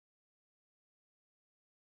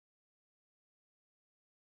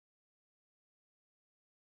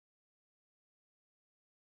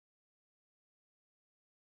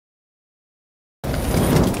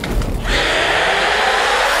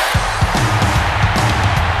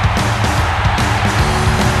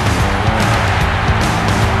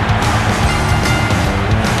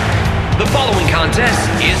contest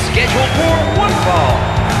is scheduled for one fall.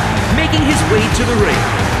 Making his way to the ring,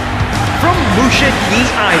 from Musha Key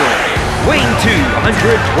Island, weighing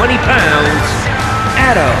 220 pounds,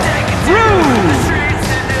 Adam Rose.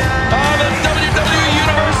 The WWE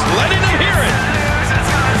Universe letting them hear it.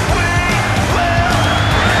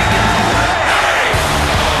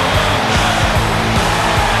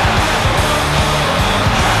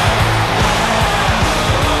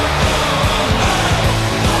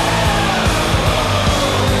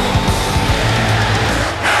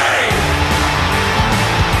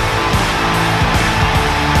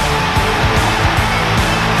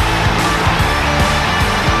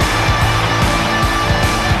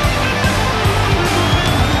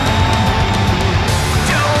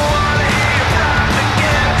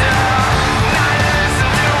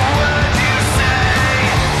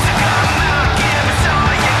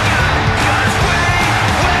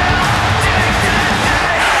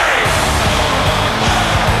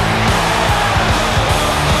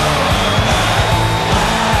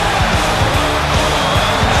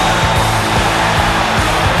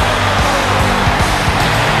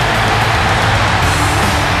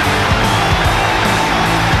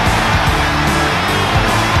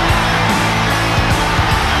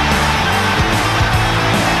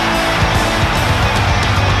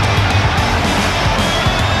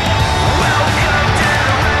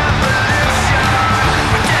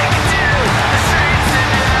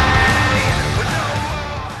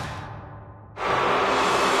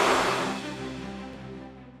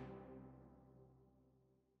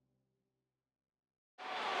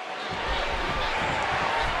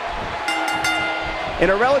 In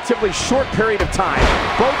a relatively short period of time,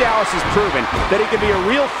 Bo Dallas has proven that he can be a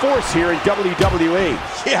real force here in WWE.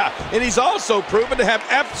 Yeah, and he's also proven to have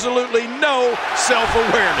absolutely no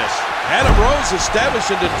self-awareness. Adam Rose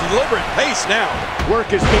establishing a deliberate pace now. Work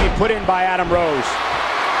is being put in by Adam Rose.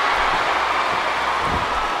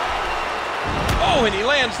 Oh, and he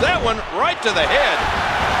lands that one right to the head.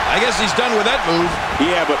 I guess he's done with that move.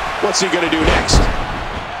 Yeah, but what's he going to do next?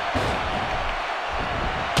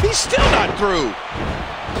 He's still not through.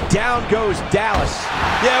 Down goes Dallas.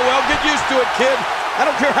 Yeah, well, get used to it, kid. I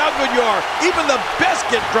don't care how good you are. Even the best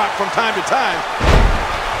get dropped from time to time.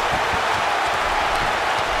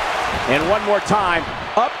 And one more time,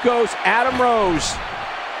 up goes Adam Rose.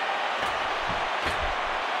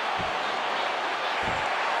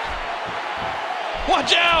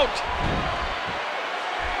 Watch out!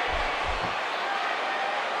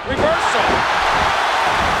 Reversal.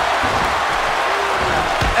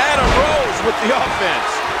 Adam Rose with the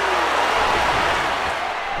offense.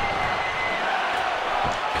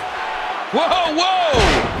 Whoa, whoa!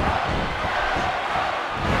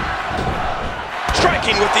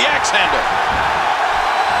 Striking with the axe handle.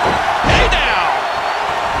 Hey now!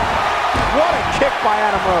 What a kick by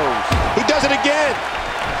Adam Rose. He does it again.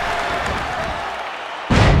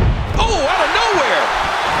 Oh, out of nowhere!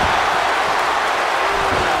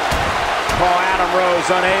 Oh, Adam Rose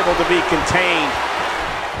unable to be contained.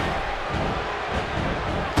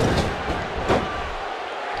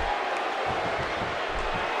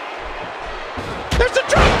 There's a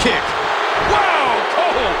drop kick. Wow,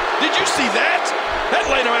 Cole, did you see that? That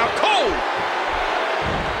laid him out cold.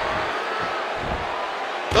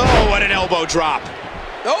 Oh, what an elbow drop.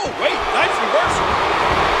 Oh, wait, nice reversal.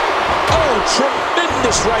 Oh,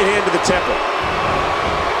 tremendous right hand to the temple.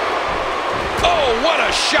 Oh, what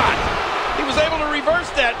a shot. He was able to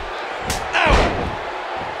reverse that. Ow.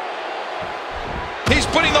 He's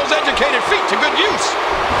putting those educated feet to good use.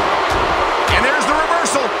 And there's the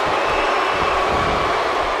reversal.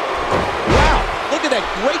 Look at that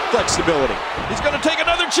great flexibility. He's going to take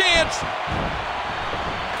another chance.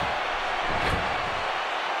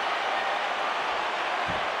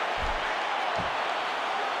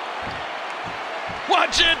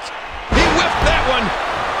 Watch it. He whiffed that one.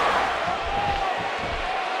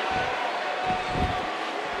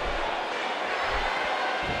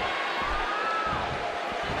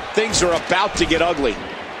 Things are about to get ugly.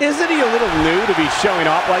 Isn't he a little new to be showing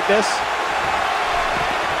off like this?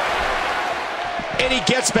 And he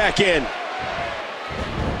gets back in.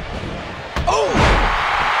 Oh!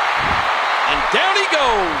 And down he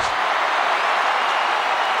goes.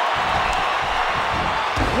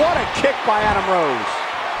 What a kick by Adam Rose.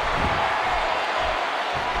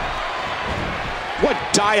 What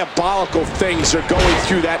diabolical things are going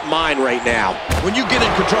through that mind right now? When you get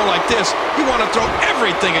in control like this, you want to throw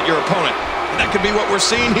everything at your opponent. And that could be what we're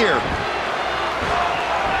seeing here.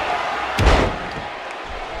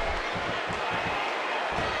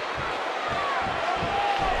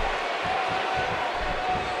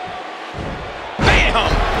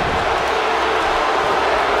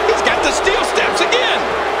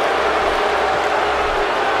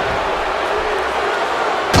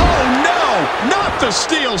 Not the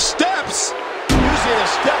steel steps. Using the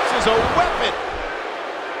steps as a weapon.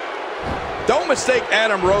 Don't mistake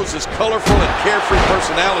Adam Rose's colorful and carefree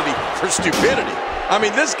personality for stupidity. I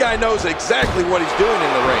mean, this guy knows exactly what he's doing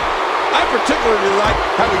in the ring. I particularly like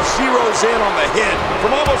how he zeroes in on the head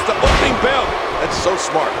from almost the opening bell. That's so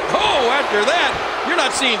smart. Oh, after that, you're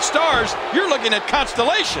not seeing stars, you're looking at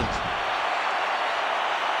constellations.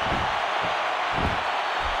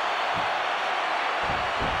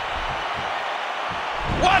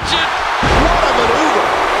 Watch it! What a maneuver!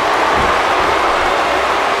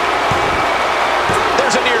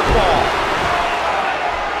 There's a near fall.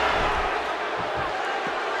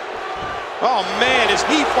 Oh, man, is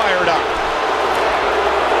he fired up.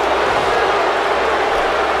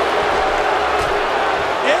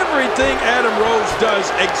 Everything Adam Rose does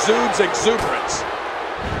exudes exuberance.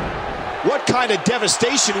 What kind of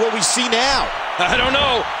devastation will we see now? I don't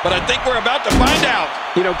know, but I think we're about to find out.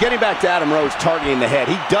 You know, getting back to Adam Rose targeting the head,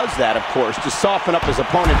 he does that, of course, to soften up his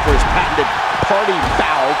opponent for his patented party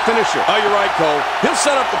foul finisher. Oh, you're right, Cole. He'll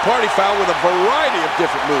set up the party foul with a variety of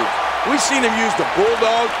different moves. We've seen him use the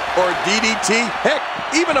bulldog or a DDT. Heck,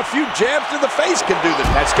 even a few jabs to the face can do this.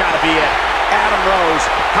 That's got to be it. Adam Rose,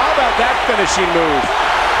 how about that finishing move?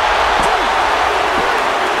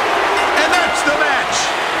 And that's the match.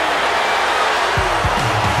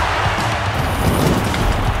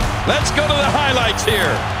 Let's go to the highlights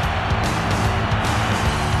here.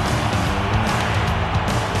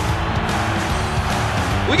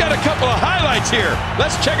 We got a couple of highlights here.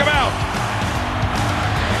 Let's check them out.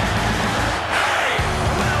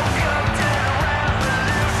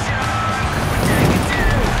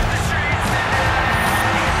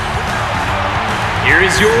 Here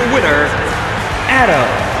is your winner, Adam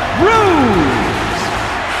Rose.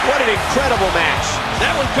 What an incredible match.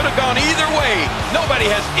 That one could have gone either way. Nobody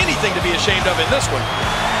has anything to be ashamed of in this one.